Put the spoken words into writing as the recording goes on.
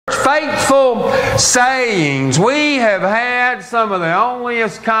faithful sayings. We have had some of the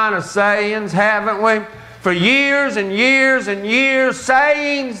onlyest kind of sayings, haven't we? For years and years and years,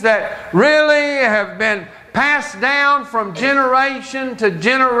 sayings that really have been passed down from generation to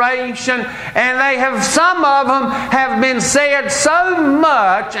generation, and some of them have been said so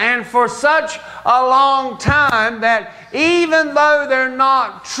much and for such a long time that even though they're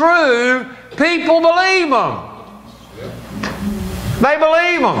not true, people believe them. They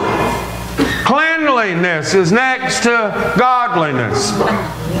believe them. Cleanliness is next to godliness.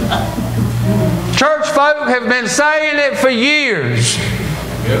 Church folk have been saying it for years.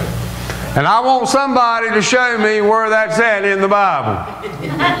 And I want somebody to show me where that's at in the Bible.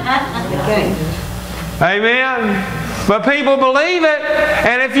 Amen? But people believe it.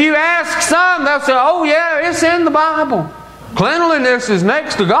 And if you ask some, they'll say, oh yeah, it's in the Bible. Cleanliness is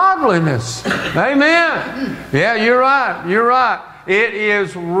next to godliness. Amen? Yeah, you're right. You're right. It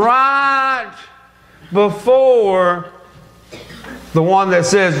is right before the one that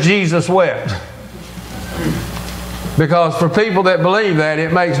says Jesus wept. Because for people that believe that,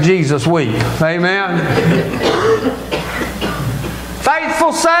 it makes Jesus weep. Amen?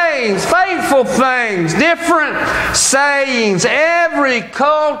 Faithful sayings, faithful things, different sayings. Every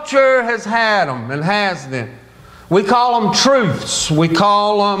culture has had them and has them. We call them truths. We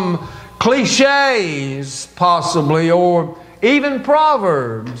call them cliches, possibly, or even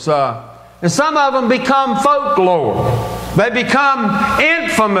proverbs. And some of them become folklore. They become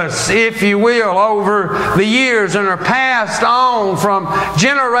infamous, if you will, over the years and are passed on from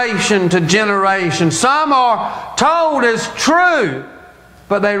generation to generation. Some are told as true,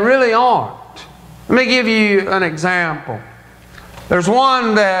 but they really aren't. Let me give you an example. There's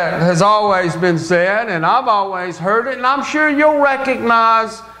one that has always been said, and I've always heard it, and I'm sure you'll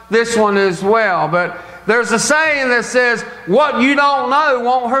recognize this one as well. But there's a saying that says, what you don't know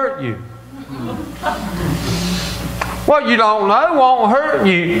won't hurt you. What you don't know won't hurt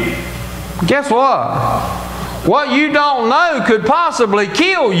you. Guess what? What you don't know could possibly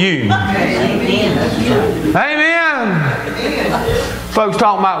kill you. Amen. Amen. Folks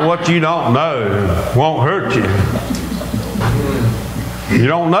talking about what you don't know won't hurt you. You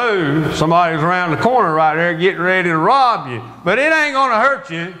don't know somebody's around the corner right there getting ready to rob you, but it ain't going to hurt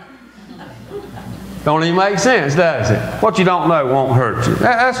you. Don't even make sense, does it? What you don't know won't hurt you.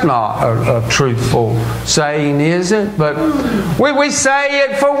 That's not a truthful saying, is it? But we say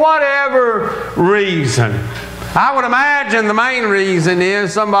it for whatever reason. I would imagine the main reason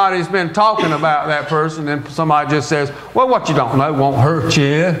is somebody's been talking about that person and somebody just says, well, what you don't know won't hurt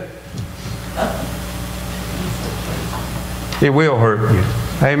you. It will hurt you.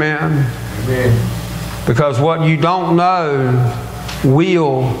 Amen? Amen. Because what you don't know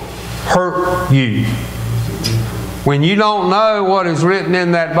will hurt you. When you don't know what is written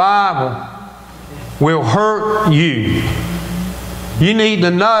in that Bible, will hurt you. You need to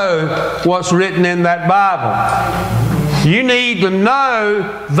know what's written in that Bible. You need to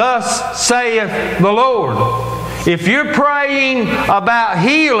know, thus saith the Lord. If you're praying about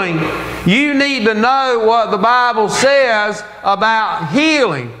healing, you need to know what the Bible says about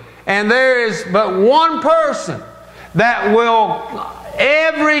healing. And there is but one person that will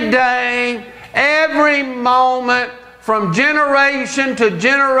every day, every moment, from generation to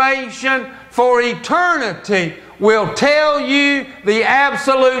generation, for eternity, will tell you the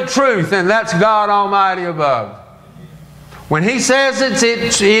absolute truth, and that's God Almighty above. When He says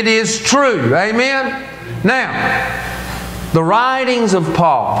it is true. Amen? Now, the writings of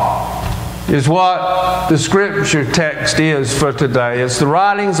Paul is what the Scripture text is for today. It's the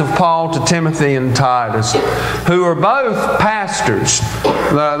writings of Paul to Timothy and Titus, who are both pastors.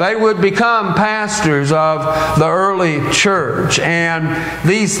 They would become pastors of the early church. And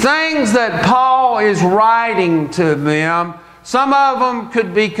these things that Paul is writing to them, some of them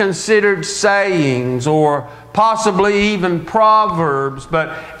could be considered sayings or possibly even proverbs.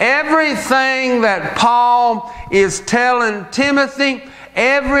 But everything that Paul is telling Timothy,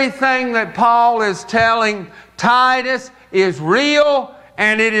 everything that Paul is telling Titus is real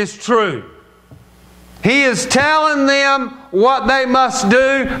and it is true. He is telling them what they must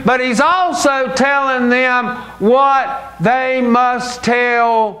do, but he's also telling them what they must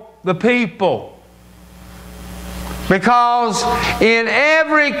tell the people. Because in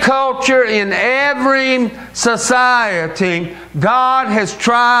every culture, in every society, God has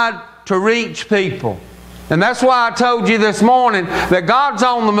tried to reach people. And that's why I told you this morning that God's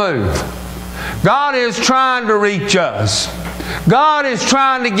on the move. God is trying to reach us. God is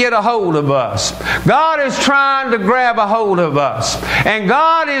trying to get a hold of us. God is trying to grab a hold of us. And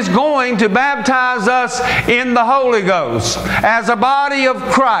God is going to baptize us in the Holy Ghost as a body of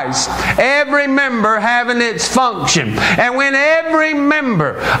Christ, every member having its function. And when every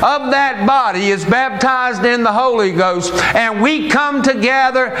member of that body is baptized in the Holy Ghost, and we come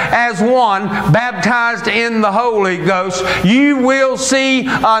together as one, baptized in the Holy Ghost, you will see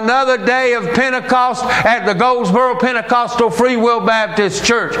another day of Pentecost at the Goldsboro Pentecostal Free Will Baptist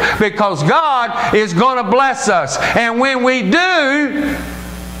Church, because God is going to bless us. And when we do,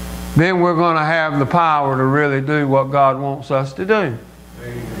 then we're going to have the power to really do what God wants us to do.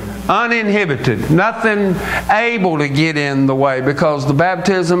 Uninhibited, nothing able to get in the way, because the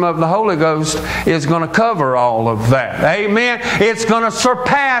baptism of the Holy Ghost is going to cover all of that. Amen. It's going to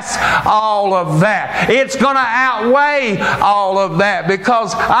surpass all of that. It's going to outweigh all of that,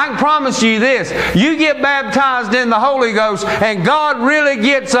 because I can promise you this: you get baptized in the Holy Ghost and God really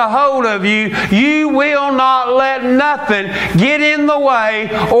gets a hold of you, you will not let nothing get in the way,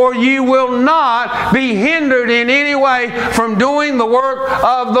 or you will not be hindered in any way from doing the work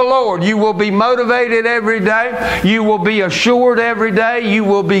of the Lord. You will be motivated every day. You will be assured every day. You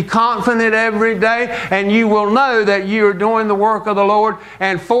will be confident every day. And you will know that you are doing the work of the Lord.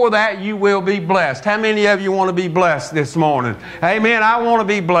 And for that you will be blessed. How many of you want to be blessed this morning? Amen. I want to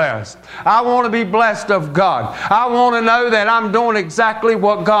be blessed. I want to be blessed of God. I want to know that I'm doing exactly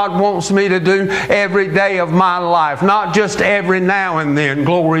what God wants me to do every day of my life. Not just every now and then.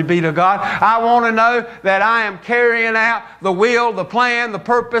 Glory be to God. I want to know that I am carrying out the will, the plan, the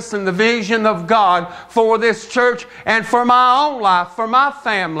purpose, and the vision of God for this church and for my own life, for my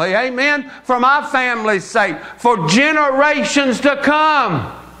family. Amen. For my family's sake, for generations to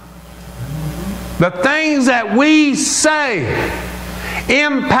come. The things that we say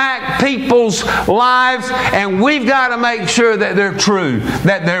impact people's lives, and we've got to make sure that they're true,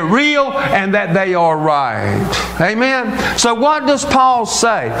 that they're real, and that they are right. Amen. So what does Paul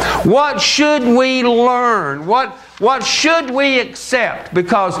say? What should we learn? What should we accept?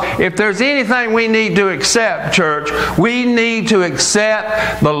 Because if there's anything we need to accept, church, we need to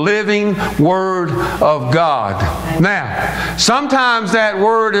accept the living Word of God. Now, sometimes that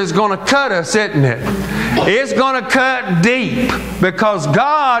Word is going to cut us, isn't it? It's going to cut deep, because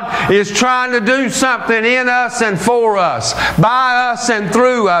God is trying to do something in us and for us, by us and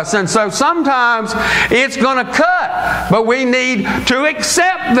through us. And so sometimes it's going to cut, but we need to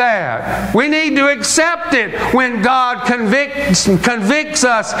accept that. We need to accept it when God convicts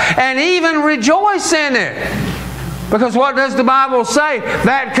us, and even rejoice in it. Because what does the Bible say?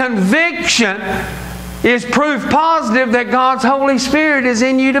 That conviction is proof positive that God's Holy Spirit is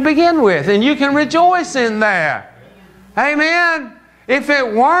in you to begin with. And you can rejoice in that. Amen. If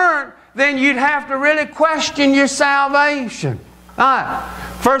it weren't, then you'd have to really question your salvation. All right.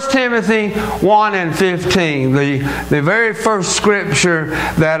 1 Timothy 1 and 15, the very first scripture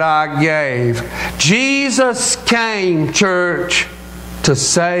that I gave. Jesus came, church, to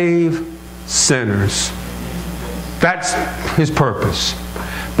save sinners. That's His purpose.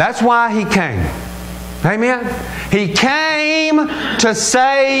 That's why He came. Amen. He came to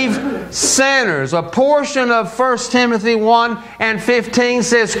save sinners. A portion of 1 Timothy 1 and 15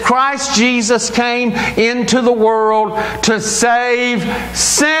 says, Christ Jesus came into the world to save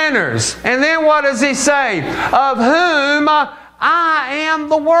sinners. And then what does He say? Of whom I am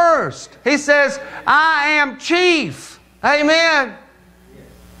the worst. He says, I am chief. Amen.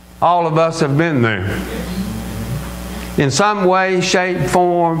 All of us have been there. In some way, shape,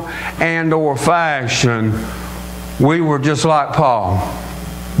 form, and or fashion, we were just like Paul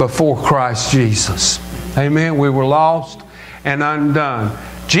before Christ Jesus. Amen. We were lost and undone.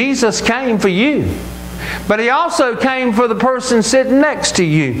 Jesus came for you. But He also came for the person sitting next to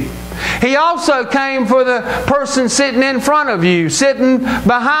you. He also came for the person sitting in front of you, sitting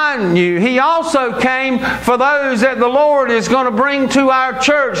behind you. He also came for those that the Lord is going to bring to our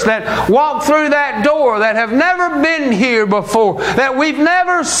church, that walk through that door, that have never been here before, that we've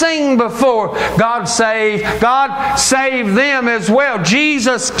never seen before. God saved them as well.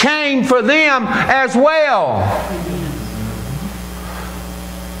 Jesus came for them as well.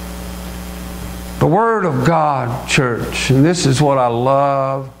 The Word of God, church, and this is what I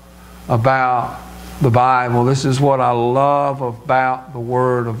love about the Bible, this is what I love about the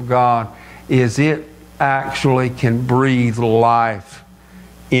Word of God, is it actually can breathe life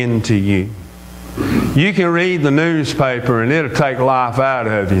into you. You can read the newspaper and it'll take life out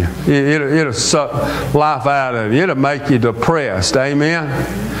of you. It'll suck life out of you. It'll make you depressed. Amen?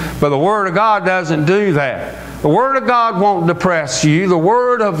 But the Word of God doesn't do that. The Word of God won't depress you. The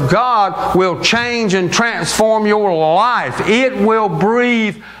Word of God will change and transform your life. It will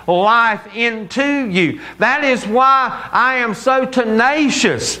breathe life into you. That is why I am so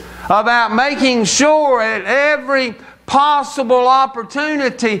tenacious about making sure at every possible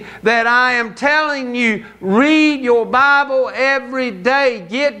opportunity that I am telling you, read your Bible every day.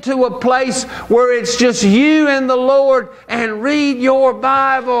 Get to a place where it's just you and the Lord and read your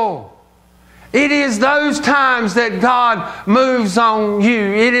Bible. It is those times that God moves on you.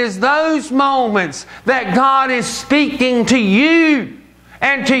 It is those moments that God is speaking to you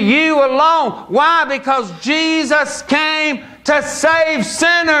and to you alone. Why? Because Jesus came to save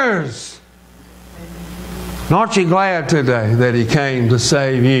sinners. Aren't you glad today that He came to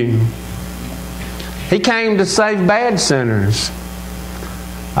save you? He came to save bad sinners.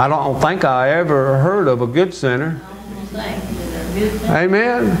 I don't think I ever heard of a good sinner.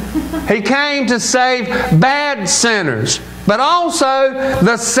 Amen. He came to save bad sinners, but also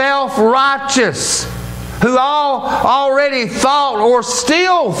the self-righteous, who all already thought or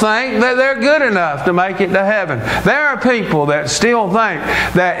still think that they're good enough to make it to heaven. There are people that still think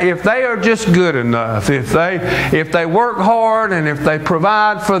that if they are just good enough, if they work hard and if they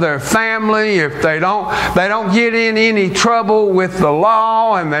provide for their family, if they don't get in any trouble with the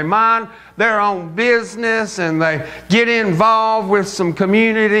law and they mind their own business and they get involved with some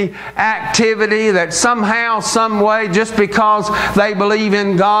community activity, that somehow, some way, just because they believe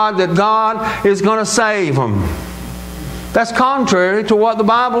in God, that God is going to save them. That's contrary to what the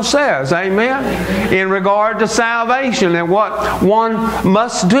Bible says, amen, in regard to salvation and what one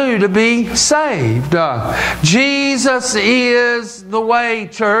must do to be saved. Jesus is the way,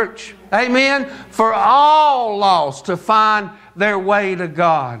 church, amen, for all lost to find their way to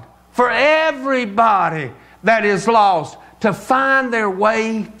God. For everybody that is lost to find their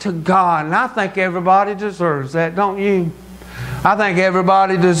way to God. And I think everybody deserves that, don't you? I think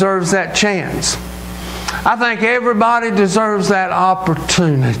everybody deserves that chance. I think everybody deserves that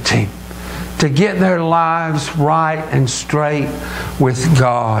opportunity to get their lives right and straight with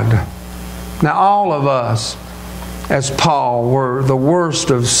God. Now, all of us, as Paul, were the worst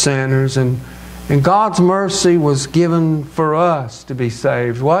of sinners, and God's mercy was given for us to be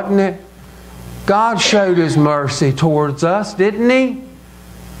saved, wasn't it? God showed His mercy towards us, didn't He?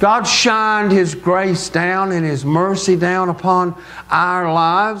 God shined His grace down and His mercy down upon our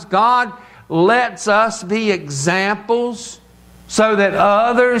lives. God lets us be examples so that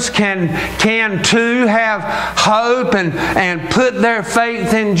others can too have hope and put their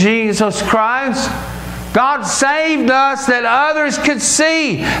faith in Jesus Christ. God saved us that others could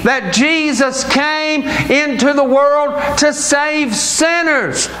see that Jesus came into the world to save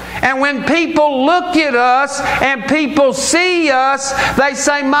sinners. And when people look at us and people see us, they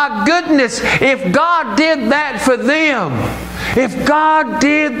say, my goodness, if God did that for them, if God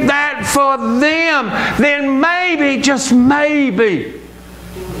did that for them, then maybe, just maybe,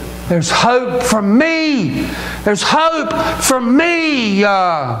 there's hope for me. There's hope for me.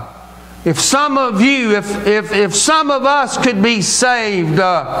 If some of you, if some of us could be saved,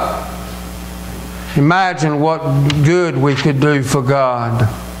 imagine what good we could do for God.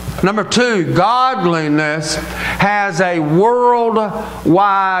 Number two, godliness has a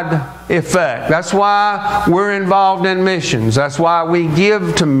worldwide effect. That's why we're involved in missions. That's why we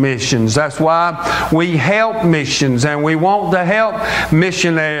give to missions. That's why we help missions, and we want to help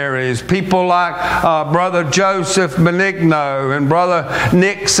missionaries. People like Brother Joseph Benigno and Brother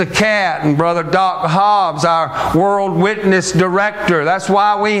Nick Sakat and Brother Doc Hobbs, our World Witness Director. That's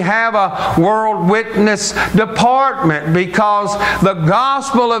why we have a World Witness Department, because the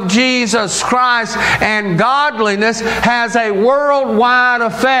gospel of Jesus Christ and godliness has a worldwide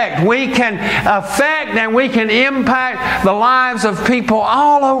effect. We can affect and we can impact the lives of people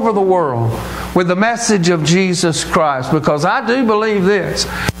all over the world with the message of Jesus Christ. Because I do believe this.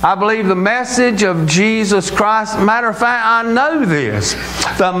 I believe the message of Jesus Christ, matter of fact, I know this.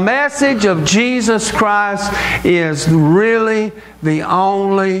 The message of Jesus Christ is really the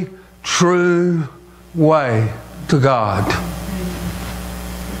only true way to God.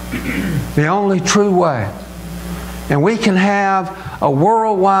 The only true way. And we can have a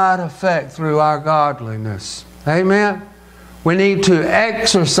worldwide effect through our godliness. Amen? We need to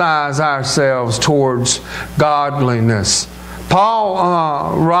exercise ourselves towards godliness.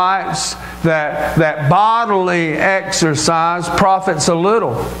 Paul writes that bodily exercise profits a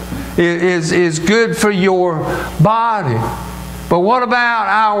little. Is good for your body. But what about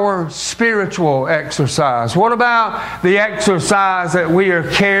our spiritual exercise? What about the exercise that we are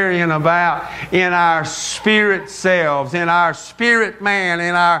carrying about in our spirit selves, in our spirit man,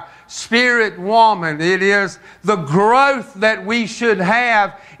 in our spirit woman? It is the growth that we should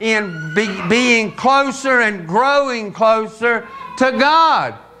have in being closer and growing closer to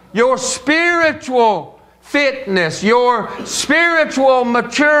God. Your spiritual fitness, your spiritual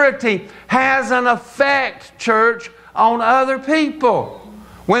maturity has an effect, church, on other people.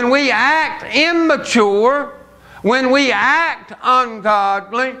 When we act immature, when we act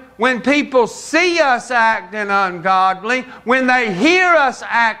ungodly, when people see us acting ungodly, when they hear us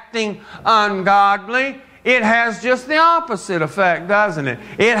acting ungodly, it has just the opposite effect, doesn't it?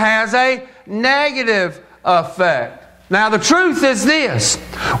 It has a negative effect. Now the truth is this: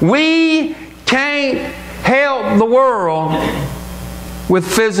 we can't help the world with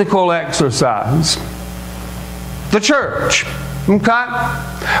physical exercise. The church, okay?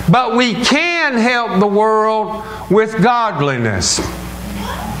 But we can help the world with godliness.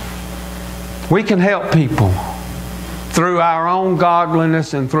 We can help people through our own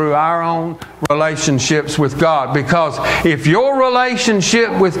godliness and through our own relationships with God. Because if your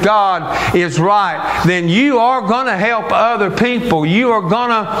relationship with God is right, then you are going to help other people. You are going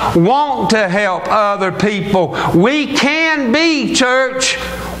to want to help other people. We can be, church,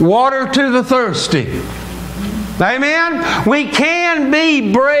 water to the thirsty. Amen? We can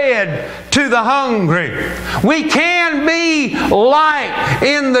be bread to the hungry. We can be light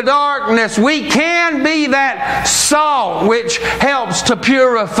in the darkness. We can be that salt which helps to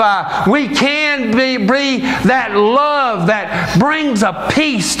purify. We can be that love that brings a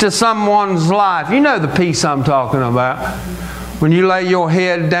peace to someone's life. You know the peace I'm talking about. When you lay your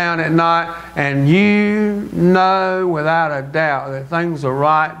head down at night and you know without a doubt that things are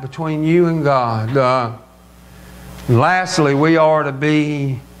right between you and God. And lastly, we are to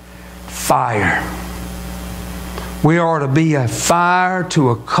be fire. We are to be a fire to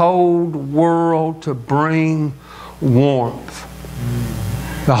a cold world to bring warmth.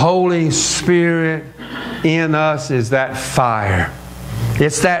 The Holy Spirit in us is that fire.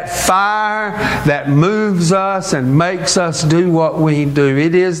 It's that fire that moves us and makes us do what we do.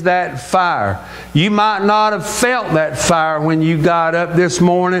 It is that fire. You might not have felt that fire when you got up this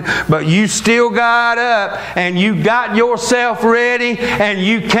morning, but you still got up and you got yourself ready and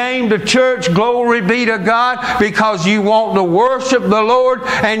you came to church, glory be to God, because you want to worship the Lord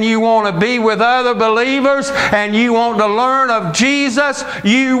and you want to be with other believers and you want to learn of Jesus.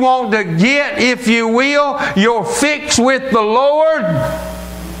 You want to get, if you will, your fix with the Lord.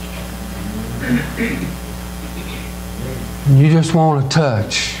 You just want to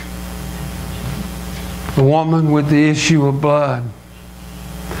touch the woman with the issue of blood.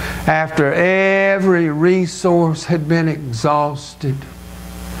 After every resource had been exhausted,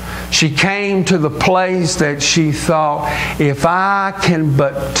 she came to the place that she thought, if I can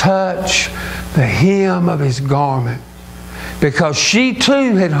but touch the hem of His garment. Because she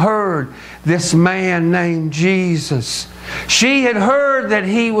too had heard this man named Jesus. She had heard that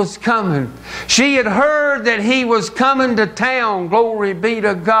He was coming. She had heard that He was coming to town. Glory be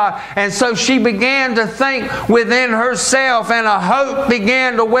to God. And so she began to think within herself, and a hope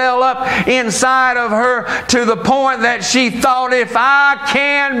began to well up inside of her to the point that she thought, if I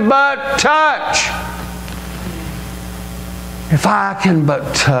can but touch. If I can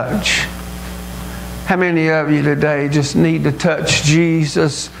but touch. How many of you today just need to touch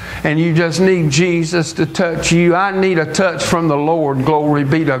Jesus and you just need Jesus to touch you? I need a touch from the Lord. Glory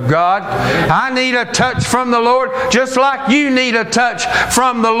be to God. I need a touch from the Lord just like you need a touch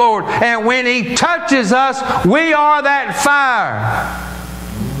from the Lord. And when He touches us, we are that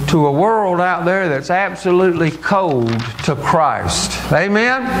fire to a world out there that's absolutely cold to Christ.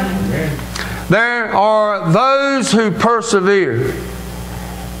 Amen? There are those who persevere.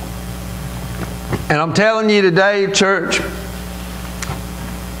 And I'm telling you today, church,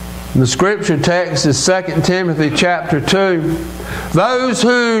 the scripture text is 2 Timothy chapter 2. Those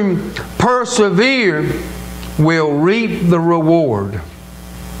who persevere will reap the reward.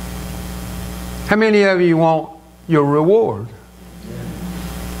 How many of you want your reward?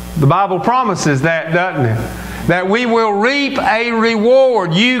 The Bible promises that, doesn't it? That we will reap a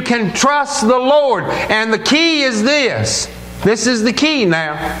reward. You can trust the Lord. And the key is this. This is the key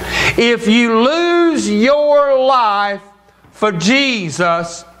now. If you lose your life for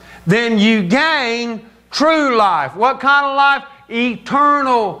Jesus, then you gain true life. What kind of life?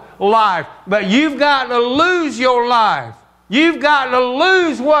 Eternal life. But you've got to lose your life. You've got to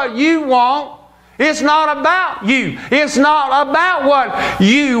lose what you want It's not about you. It's not about what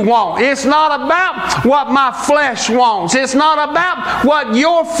you want. It's not about what my flesh wants. It's not about what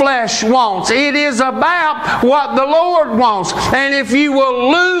your flesh wants. It is about what the Lord wants. And if you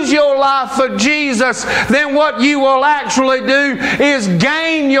will lose your life for Jesus, then what you will actually do is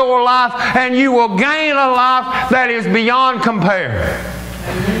gain your life, and you will gain a life that is beyond compare.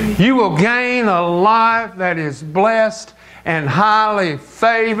 You will gain a life that is blessed and highly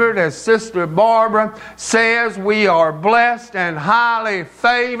favored. As Sister Barbara says, we are blessed and highly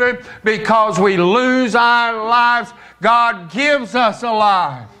favored because we lose our lives. God gives us a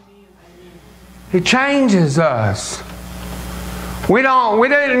life. He changes us. We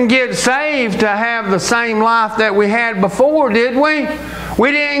didn't get saved to have the same life that we had before, did we?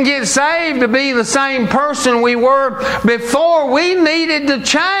 We didn't get saved to be the same person we were before. We needed to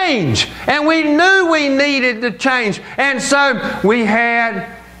change. And we knew we needed to change. And so we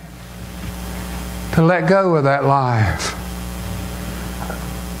had to let go of that life.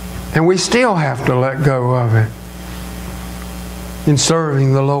 And we still have to let go of it in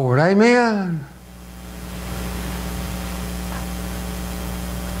serving the Lord. Amen.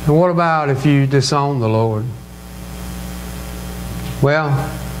 And what about if you disown the Lord? Well,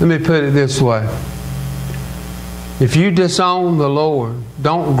 let me put it this way. If you disown the Lord,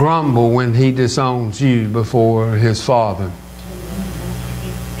 don't grumble when He disowns you before His Father.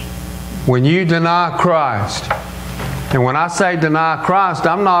 When you deny Christ, and when I say deny Christ,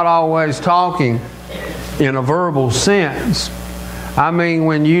 I'm not always talking in a verbal sense. I mean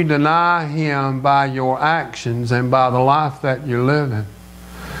when you deny Him by your actions and by the life that you're living.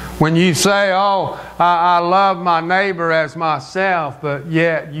 When you say, oh, I love my neighbor as myself, but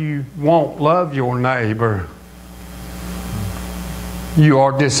yet you won't love your neighbor, you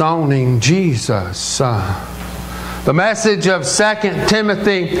are disowning Jesus. The message of 2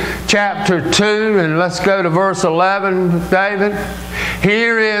 Timothy chapter 2, and let's go to verse 11, David.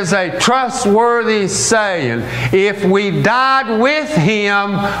 Here is a trustworthy saying. If we died with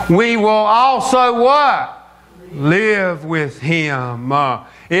Him, we will also what? Live with Him.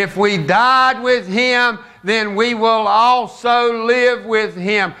 If we died with Him, then we will also live with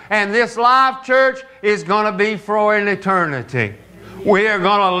Him. And this life, church, is going to be for an eternity. We are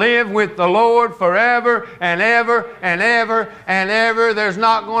going to live with the Lord forever and ever and ever and ever. There's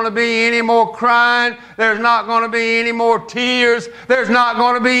not going to be any more crying. There's not going to be any more tears. There's not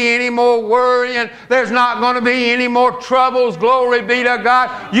going to be any more worrying. There's not going to be any more troubles. Glory be to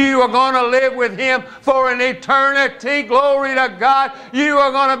God. You are going to live with Him for an eternity. Glory to God. You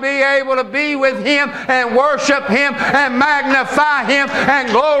are going to be able to be with Him and worship Him and magnify Him and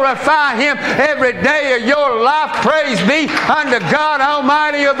glorify Him every day of your life. Praise be unto God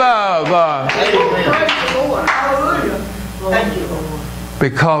Almighty above. Praise the Lord. Hallelujah. Thank you, Lord.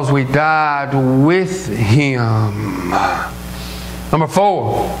 Because we died with Him. Number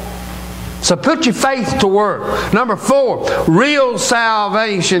 4. So put your faith to work. Number 4. Real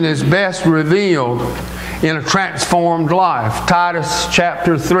salvation is best revealed in a transformed life. Titus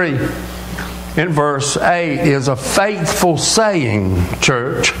chapter 3. In verse 8 is a faithful saying,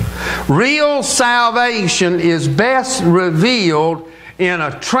 church. Real salvation is best revealed in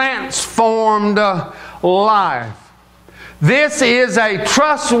a transformed life. This is a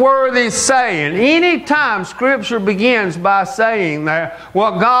trustworthy saying. Anytime Scripture begins by saying that,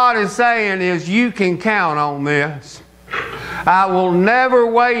 what God is saying is you can count on this. I will never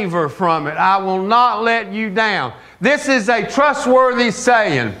waver from it. I will not let you down. This is a trustworthy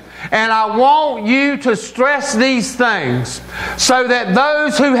saying. And I want you to stress these things so that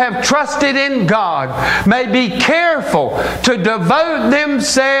those who have trusted in God may be careful to devote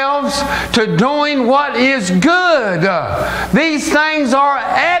themselves to doing what is good. These things are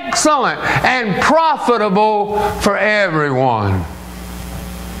excellent and profitable for everyone.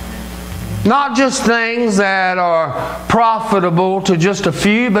 Not just things that are profitable to just a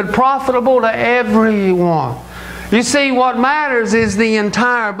few, but profitable to everyone. You see, what matters is the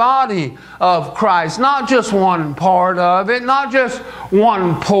entire body of Christ, not just one part of it, not just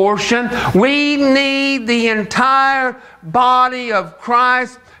one portion. We need the entire body of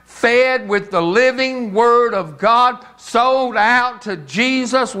Christ fed with the living Word of God, sold out to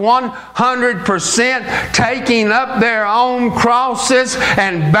Jesus 100%, taking up their own crosses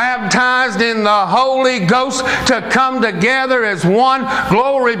and baptized in the Holy Ghost to come together as one.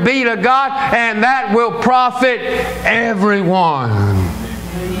 Glory be to God, and that will profit everyone.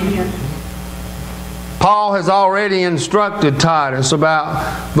 Paul has already instructed Titus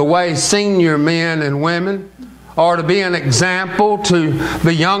about the way senior men and women are to be an example to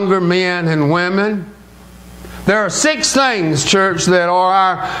the younger men and women. There are 6 things, church, that are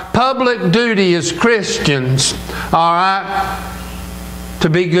our public duty as Christians, all right, to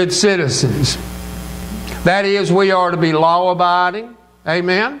be good citizens. That is, we are to be law-abiding.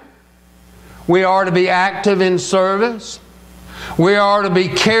 Amen. We are to be active in service. We are to be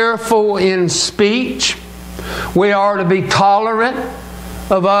careful in speech. We are to be tolerant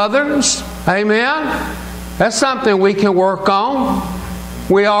of others. Amen. That's something we can work on.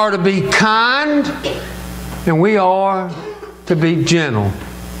 We are to be kind, and we are to be gentle.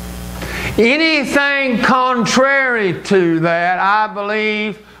 Anything contrary to that, I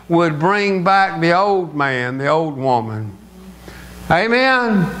believe, would bring back the old man, the old woman.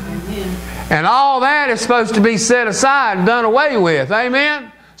 Amen? Amen. And all that is supposed to be set aside and done away with.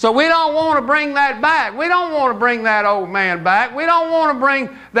 Amen? So we don't want to bring that back. We don't want to bring that old man back. We don't want to bring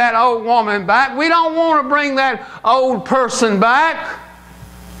that old woman back. We don't want to bring that old person back.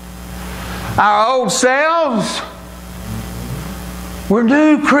 Our old selves. We're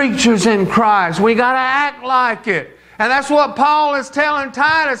new creatures in Christ. We got to act like it. And that's what Paul is telling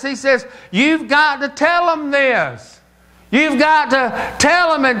Titus. He says, you've got to tell them this. You've got to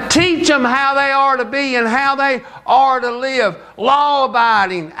tell them and teach them how they are to be and how they are to live.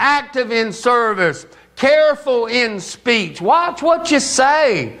 Law-abiding, active in service, careful in speech. Watch what you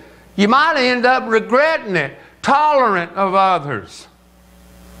say. You might end up regretting it. Tolerant of others.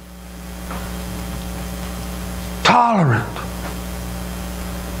 Tolerant.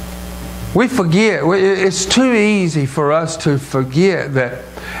 We forget. It's too easy for us to forget that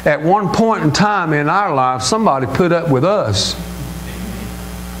at one point in time in our life, somebody put up with us.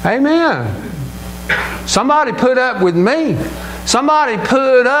 Amen. Somebody put up with me. Somebody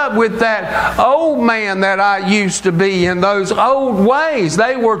put up with that old man that I used to be in those old ways.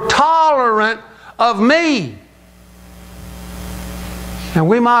 They were tolerant of me. And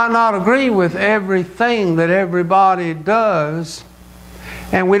we might not agree with everything that everybody does.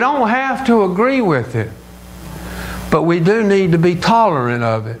 And we don't have to agree with it. But we do need to be tolerant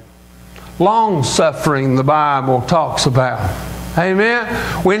of it. Long-suffering, the Bible talks about.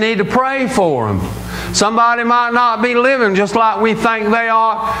 Amen? We need to pray for them. Somebody might not be living just like we think they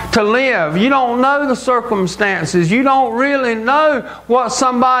ought to live. You don't know the circumstances. You don't really know what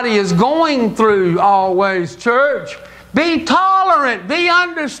somebody is going through always, church. Be tolerant. Be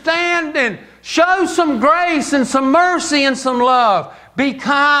understanding. Show some grace and some mercy and some love. Be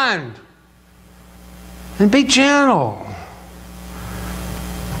kind. And be gentle.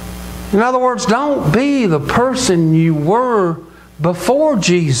 In other words, don't be the person you were before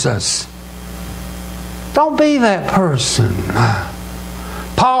Jesus. Don't be that person.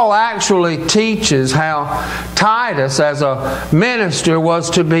 Paul actually teaches how Titus, as a minister, was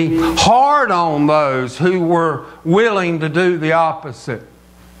to be hard on those who were willing to do the opposite.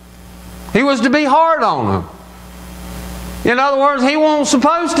 He was to be hard on them. In other words, he wasn't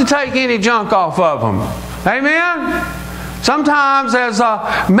supposed to take any junk off of them. Amen? Sometimes as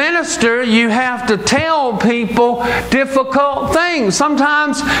a minister, you have to tell people difficult things.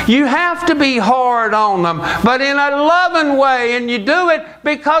 Sometimes you have to be hard on them, but in a loving way. And you do it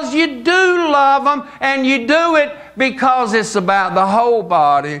because you do love them, and you do it because it's about the whole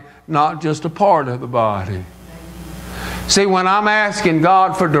body, not just a part of the body. See, when I'm asking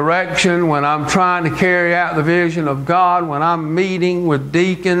God for direction, when I'm trying to carry out the vision of God, when I'm meeting with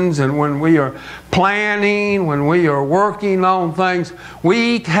deacons, and when we are planning, when we are working on things,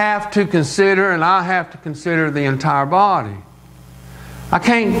 we have to consider, and I have to consider, the entire body. I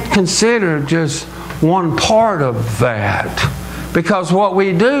can't consider just one part of that, because what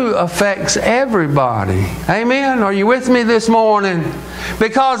we do affects everybody. Amen? Are you with me this morning?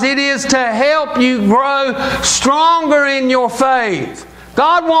 Because it is to help you grow stronger in your faith.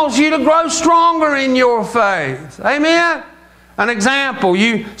 God wants you to grow stronger in your faith. Amen? An example,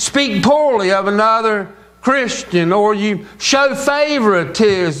 you speak poorly of another Christian, or you show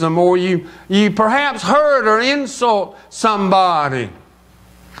favoritism, or you perhaps hurt or insult somebody.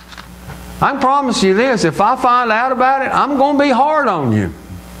 I promise you this, if I find out about it, I'm going to be hard on you.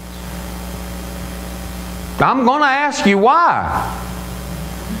 I'm going to ask you why.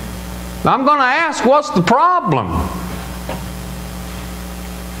 I'm going to ask, what's the problem?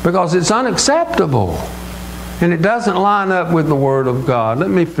 Because it's unacceptable. And it doesn't line up with the Word of God.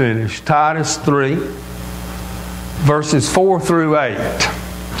 Let me finish. Titus 3, verses 4 through 8.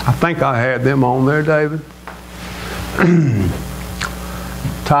 I think I had them on there, David.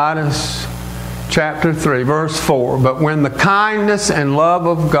 Titus chapter 3, verse 4. But when the kindness and love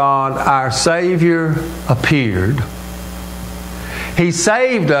of God, our Savior, appeared, He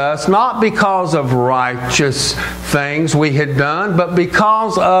saved us not because of righteous things we had done, but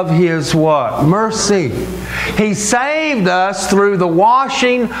because of His what? Mercy. He saved us through the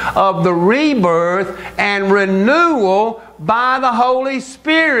washing of the rebirth and renewal by the Holy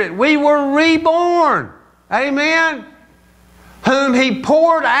Spirit. We were reborn. Amen. Whom He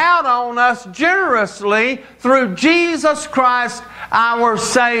poured out on us generously through Jesus Christ our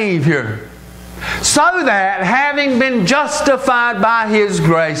Savior. So that, having been justified by His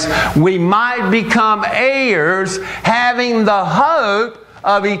grace, we might become heirs, having the hope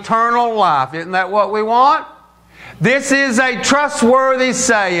of eternal life. Isn't that what we want? This is a trustworthy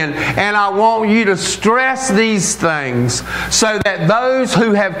saying, and I want you to stress these things so that those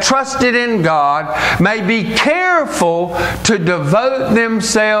who have trusted in God may be careful to devote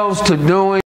themselves to doing